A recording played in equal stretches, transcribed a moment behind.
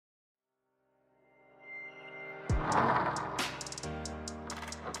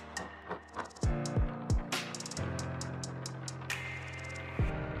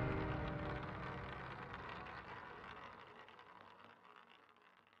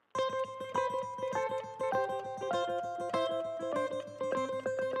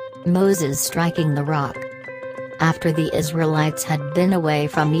Moses striking the rock. After the Israelites had been away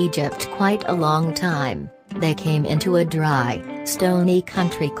from Egypt quite a long time, they came into a dry, stony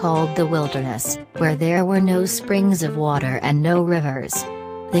country called the wilderness, where there were no springs of water and no rivers.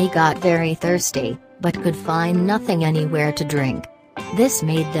 They got very thirsty, but could find nothing anywhere to drink. This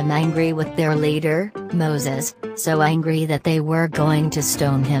made them angry with their leader, Moses, so angry that they were going to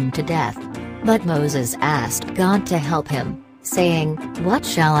stone him to death. But Moses asked God to help him, saying, "What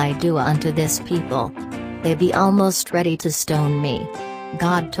shall I do unto this people? They be almost ready to stone me."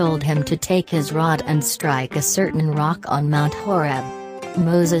 God told him to take his rod and strike a certain rock on Mount Horeb.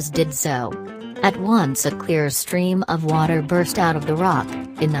 Moses did so. At once a clear stream of water burst out of the rock,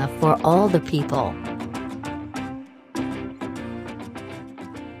 enough for all the people.